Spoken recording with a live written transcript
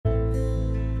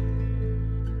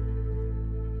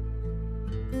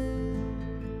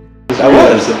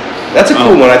That's a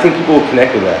cool one. I think people will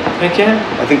connect with that. Heck yeah.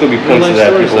 I think there'll be points of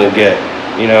that people will get.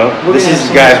 You know, this is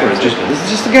a guy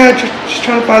just a guy just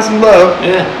trying to find some love.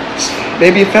 Yeah.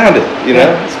 Maybe he found it. You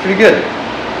know, it's pretty good.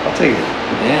 I'll take it.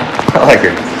 Yeah. I like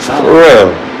it. For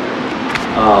real.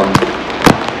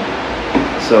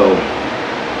 So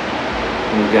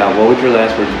we've got, what would your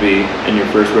last words be? And your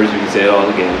first words, you can say it all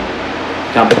again.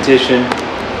 Competition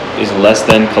is less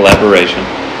than collaboration.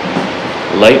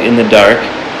 Light in the dark,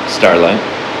 starlight.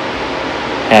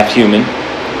 Half human.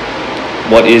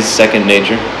 What is second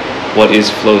nature? What is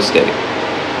flow state?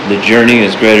 The journey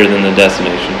is greater than the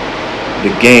destination.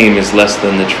 The game is less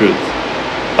than the truth.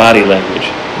 Body language.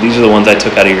 These are the ones I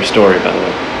took out of your story, by the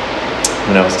way,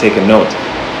 when I was taking notes.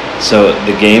 So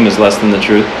the game is less than the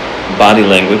truth. Body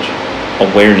language.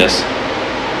 Awareness.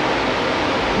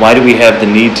 Why do we have the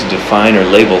need to define or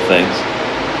label things?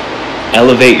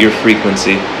 Elevate your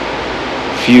frequency.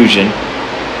 Fusion.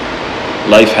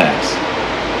 Life hacks.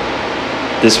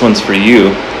 This one's for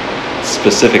you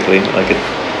specifically.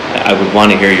 I would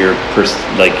want to hear your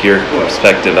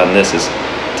perspective on this. Is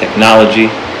technology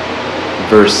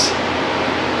versus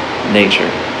nature.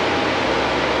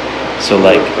 So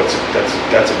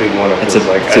that's a big one. It's a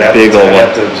big old one.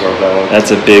 That's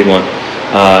a big one.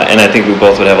 And I think we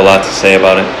both would have a lot to say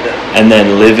about it. Yeah. And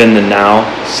then live in the now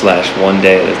 / one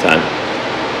day at a time.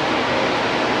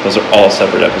 Those are all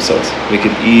separate episodes. We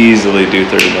could easily do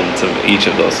 30 minutes of each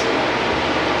of those.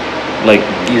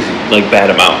 Easy. Bat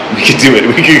them out. We could do it.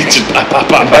 We could just pop.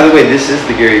 By the way, this is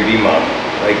the Gary Vee model.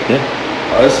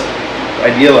 Us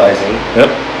idealizing,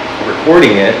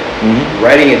 recording it,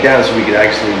 writing it down so we could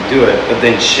actually do it, but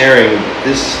then sharing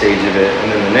this stage of it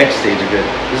and then the next stage of it.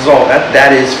 This is all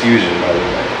that is fusion, by the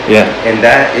way. Yeah. And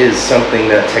that is something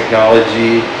that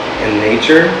technology and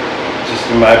nature, just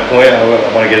in my point, I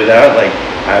want to get it out.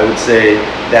 I would say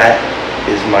that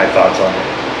is my thoughts on it.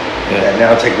 Yeah. And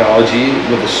now technology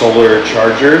with the solar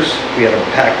chargers, we have a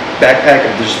backpack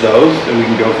of just those, and we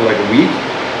can go for a week.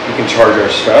 We can charge our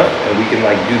stuff, and we can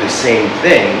do the same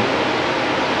thing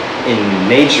in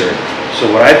nature.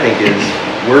 So what I think is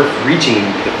we're reaching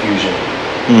the fusion,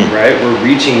 right? We're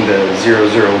reaching the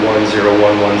 0010110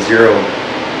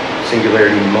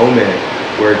 singularity moment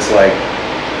where it's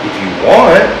if you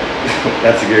want,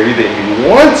 that's a Gary Vee. If you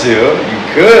want to, you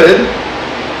could.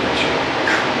 But you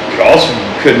could also.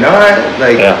 Could not.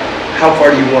 How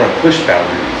far do you want to push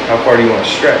boundaries? How far do you want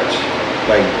to stretch?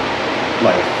 Life.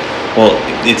 Well,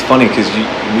 it's funny because we've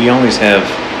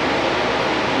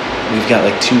got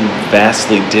two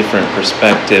vastly different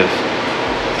perspective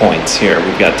points here.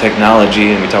 We've got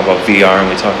technology, and we talk about VR, and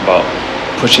we talk about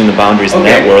pushing the boundaries in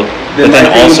that world. But then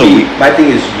also, my thing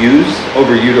is use, or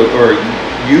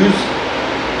use,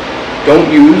 don't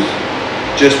use,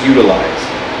 just utilize.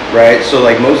 Right? So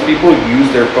most people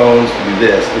use their phones to do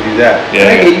this, to do that.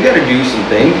 Yeah. You got to do some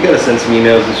things. You got to send some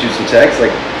emails and shoot some texts.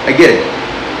 I get it.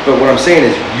 But what I'm saying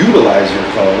is utilize your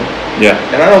phone. Yeah.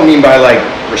 And I don't mean by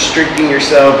restricting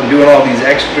yourself and doing all these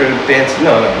extra fancy.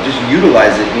 No. Just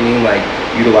utilize it. Meaning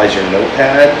utilize your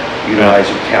notepad, utilize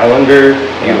your calendar,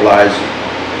 utilize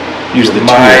use your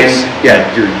the mind. Tools. Yeah.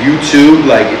 Your YouTube.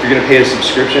 If you're gonna pay a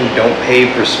subscription, don't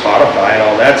pay for Spotify and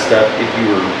all that stuff. If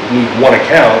you need one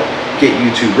account, get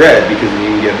YouTube Red, because then you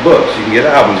can get books, you can get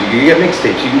albums, you can get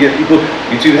mixtapes, you can get people.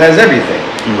 YouTube has everything,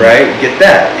 right? Get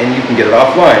that, and you can get it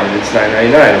offline, and it's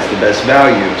 $9.99. It's the best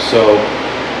value. So,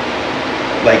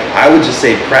 I would just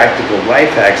say practical life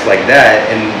hacks like that,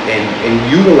 and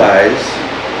utilize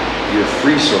your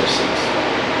free sources.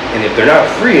 And if they're not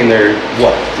free, and they're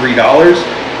 $3?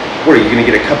 What are you gonna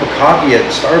get a cup of coffee at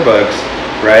Starbucks,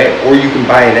 right? Or you can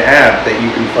buy an app that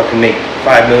you can fucking make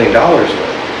 $5 million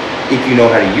with. If you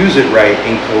know how to use it right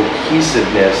in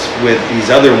cohesiveness with these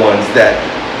other ones that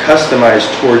customize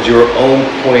towards your own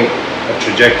point of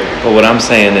trajectory. But what I'm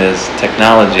saying is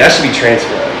technology. That should be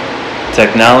transferred.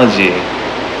 Technology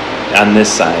on this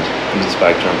side of the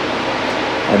spectrum.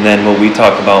 And then what we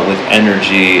talk about with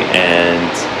energy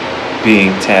and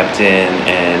being tapped in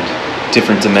and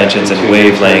different dimensions and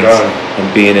wavelengths and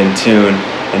being in tune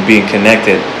and being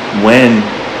connected. When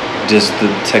does the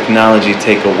technology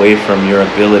take away from your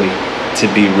ability to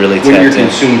be really tapped in? When you're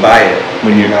consumed by it.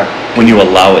 When you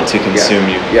allow it to consume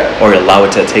you. Or allow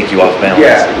it to take you off balance.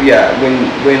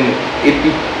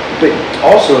 But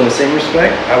also in the same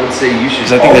respect, I would say you should.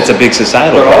 Because I think that's a big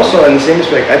societal problem. But also in the same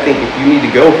respect, I think if you need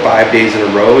to go 5 days in a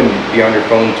row and be on your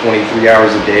phone 23 hours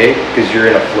a day because you're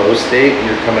in a flow state and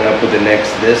you're coming up with the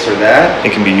next this or that, it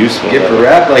can be useful. Get for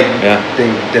rap,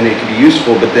 then it can be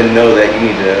useful. But then know that you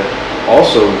need to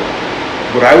also.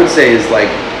 What I would say is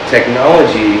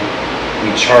technology.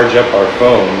 We charge up our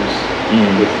phones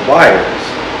with wires.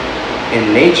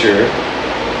 in nature,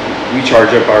 we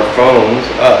charge up our phones,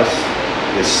 us,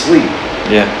 with sleep.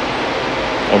 Yeah.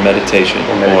 Or meditation.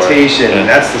 And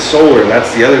that's the solar, and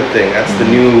that's the other thing. That's the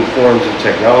new forms of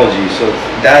technology. So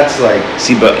that's like...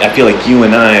 See, but I feel like you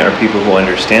and I are people who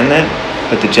understand that,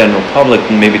 but the general public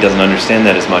maybe doesn't understand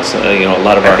that as much. So, a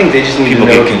lot of I think they just need to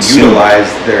know to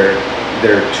utilize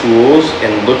their tools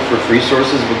and look for free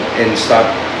sources and stop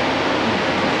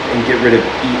and get rid of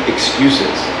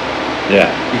excuses.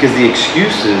 Yeah. Because the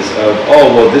excuses of,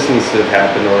 oh, well, this needs to have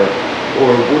happened, or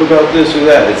what about this or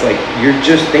that? It's like, you're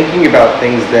just thinking about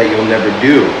things that you'll never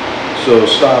do. So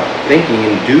stop thinking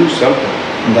and do something.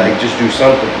 Like, just do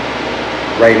something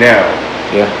right now.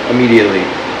 Yeah. Immediately.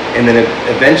 And then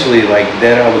eventually, like,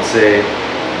 then I would say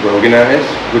organize,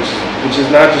 which is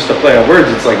not just a play on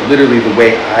words. It's like literally the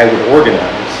way I would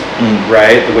organize,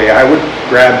 right? The way I would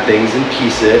grab things and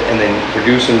piece it and then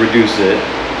produce and reduce it.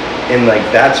 And like,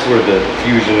 that's where the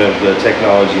fusion of the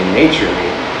technology and nature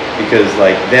meet. Because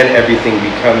like, then everything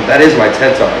becomes, that is my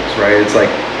TED Talks, right? It's like,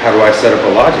 how do I set up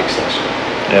a Logic session?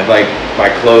 Yeah. Like, my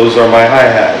clothes are my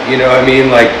hi-hat, you know what I mean?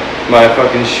 Like, my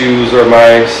fucking shoes are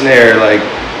my snare, like,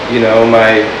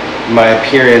 my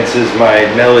appearance is my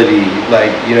melody,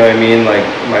 like, you know what I mean? Like,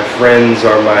 my friends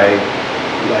are my,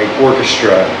 like,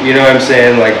 orchestra, you know what I'm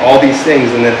saying? Like, all these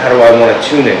things, and then how do I want to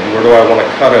tune it? Where do I want to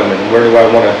cut them? And where do I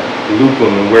want to loop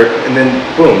them? And then,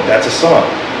 boom, that's a song.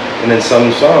 And then some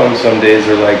songs, some days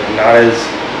are like not as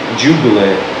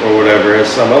jubilant or whatever as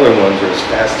some other ones, or it's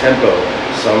fast tempo.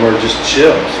 Some are just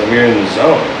chill. Some you're in the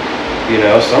zone.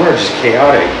 Some are just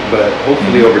chaotic. But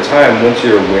hopefully over time, once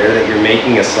you're aware that you're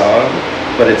making a song,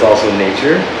 but it's also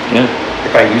nature. Yeah.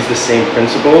 If I use the same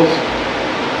principles,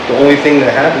 the only thing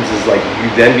that happens is like you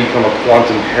then become a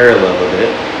quantum parallel of it.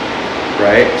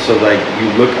 Right? So like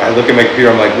I look at my computer,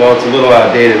 I'm like, well, it's a little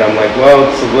outdated. I'm like, well,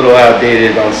 it's a little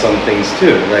outdated on some things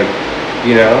too. Like,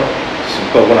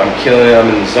 but when I'm killing it,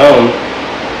 I'm in the zone.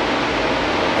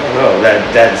 I don't know,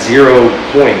 that 0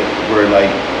 point where like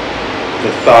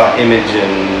the thought, image,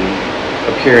 and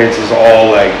appearance is all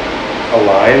like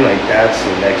aligned, like that's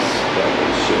the next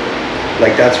level shit.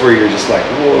 Like that's where you're just like,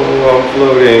 whoa, I'm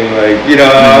floating. Like,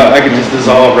 I could just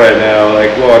dissolve right now.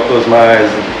 Like, whoa, I close my eyes.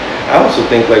 I also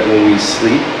think like when we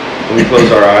sleep, when we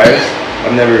close our eyes,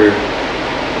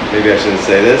 maybe I shouldn't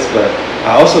say this, but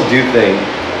I also do think,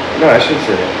 no, I should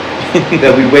say it,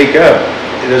 that we wake up.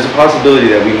 There's a possibility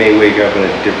that we may wake up in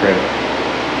a different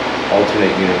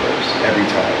alternate universe every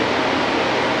time.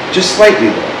 Just slightly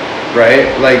though,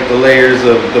 right? Like the layers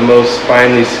of the most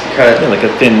finely cut. Yeah, like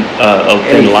a thin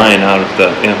line out of the,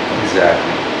 yeah.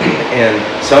 Exactly. And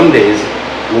some days,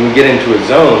 when we get into a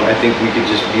zone, I think we could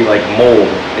just be like mold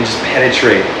and just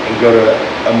penetrate and go to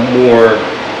a more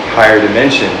higher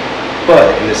dimension.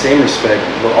 But in the same respect,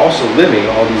 we're also living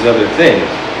all these other things.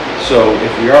 So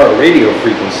if we are a radio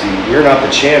frequency, we're not the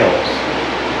channels,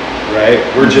 right?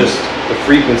 We're just the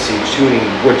frequency tuning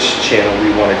which channel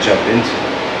we want to jump into.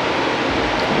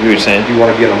 You were saying? If you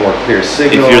want to be on a more clear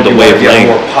signal, if you're the wavelength,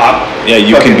 more pop. Yeah,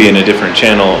 you can be in a different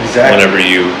channel whenever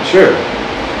you. Sure.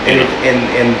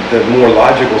 And the more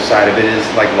logical side of it is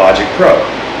like Logic Pro,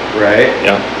 right?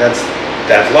 Yeah. That's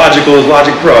logical as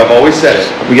Logic Pro. I've always said it.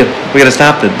 We got to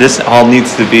stop that. This all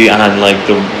needs to be on like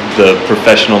the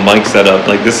professional mic setup.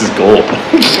 Like this is gold.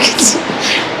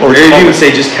 Or you would say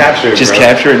just capture it. Just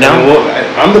capture it now.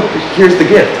 Here's the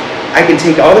gift. I can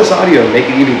take all this audio and make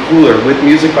it even cooler with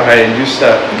music behind it and do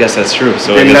stuff. I guess that's true.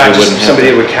 So and not just somebody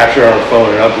that would capture it on a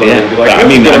phone and upload it and be like, I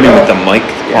mean with the mic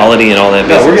quality and all that.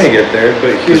 No, we're gonna get there.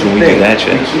 But here's the thing. Do that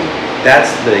shit.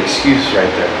 That's the excuse right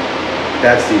there.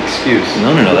 That's the excuse.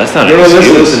 No, that's not an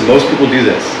excuse. Listen. Most people do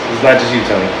this. It's not just you,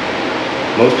 Tony.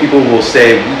 Most people will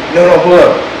say, no, hold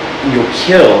up. You'll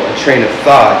kill a train of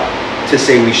thought to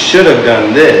say we should have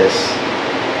done this.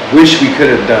 Wish we could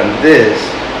have done this.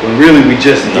 When really we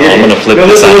just did it. I'm gonna flip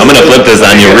this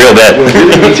on you real bad. When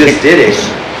really we just did it,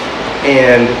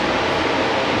 and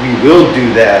we will do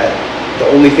that. The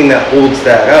only thing that holds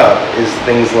that up is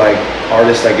things like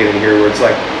artists I get in here where it's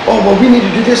like, oh, well, we need to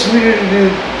do this, we need to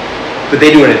do, but they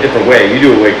do it in a different way. You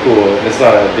do it way cool, and it's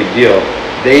not a big deal.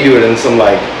 They do it in some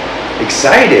like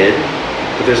excited,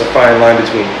 but there's a fine line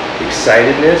between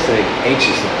excitedness and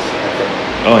anxiousness, I think.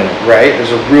 Oh yeah. Right?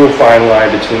 There's a real fine line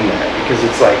between that because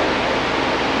it's like.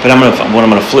 But what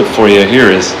I'm gonna flip for you here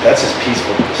is that's just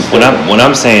peaceful. What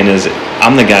I'm saying is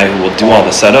I'm the guy who will do all the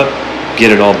setup,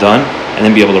 get it all done, and then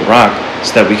be able to rock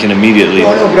so that we can immediately.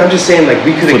 No, but I'm just saying like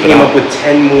we could have came up with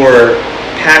 10 more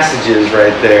passages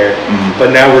right there,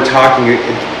 but now we're talking.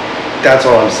 That's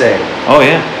all I'm saying. Oh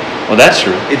yeah, well that's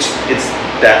true. It's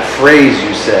that phrase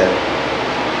you said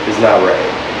is not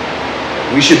right.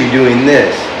 We should be doing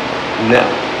this. No,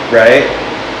 right?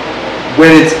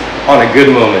 When it's on a good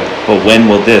moment, But when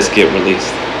will this get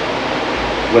released?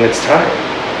 when it's time.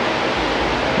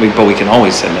 But we can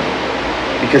always send it.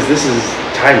 Because this is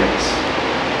timeless.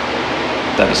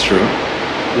 That is true.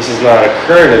 This is not a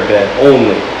current event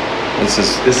only. This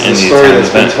is This is a any story time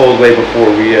that's been event. told way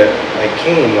before we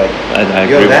came. Like, I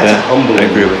yo, agree with that's that. humbling. I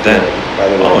agree with that.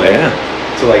 By the way, Oh like, yeah.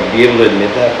 to like be able to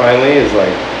admit that finally is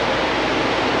like,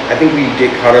 I think we get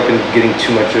caught up in getting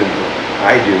too much of,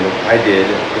 I did,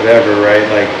 whatever, right?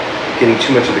 Like getting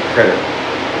too much of the credit.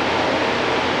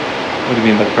 What do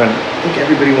you mean by credit? I think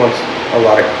everybody wants a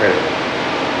lot of credit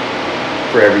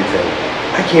for everything.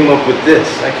 I came up with this.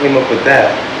 I came up with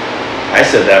that. I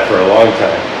said that for a long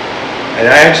time. And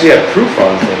I actually have proof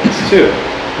on things too.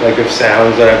 Like of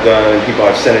sounds that I've done and people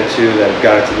I've sent it to that have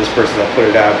got it to this person that put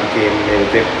it out, became made a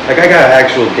thing. Like I got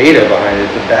actual data behind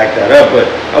it to back that up, but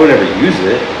I would never use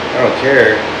it. I don't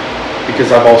care.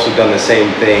 Because I've also done the same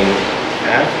thing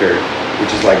after,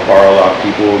 which is like borrow off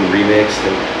people and remixed,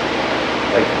 and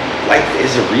like life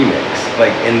is a remix.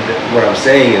 Like, and what I'm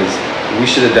saying is we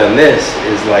should have done this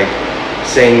is like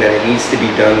saying that it needs to be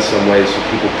done some way so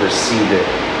people perceive it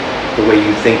the way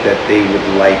you think that they would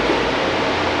like it.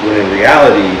 When in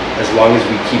reality, as long as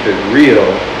we keep it real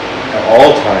at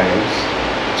all times,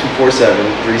 247,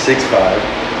 365,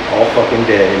 all fucking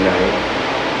day and night,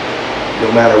 no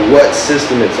matter what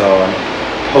system it's on,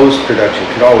 post-production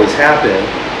could always happen,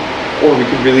 or we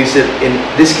could release it in,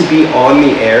 this could be on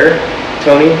the air,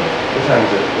 Tony, what time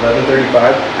is it, 11:35?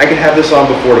 I could have this on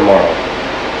before tomorrow.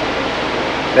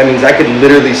 That means I could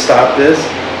literally stop this,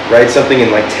 write something in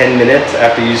like 10 minutes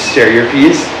after you share your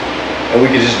piece, and we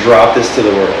could just drop this to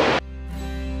the world.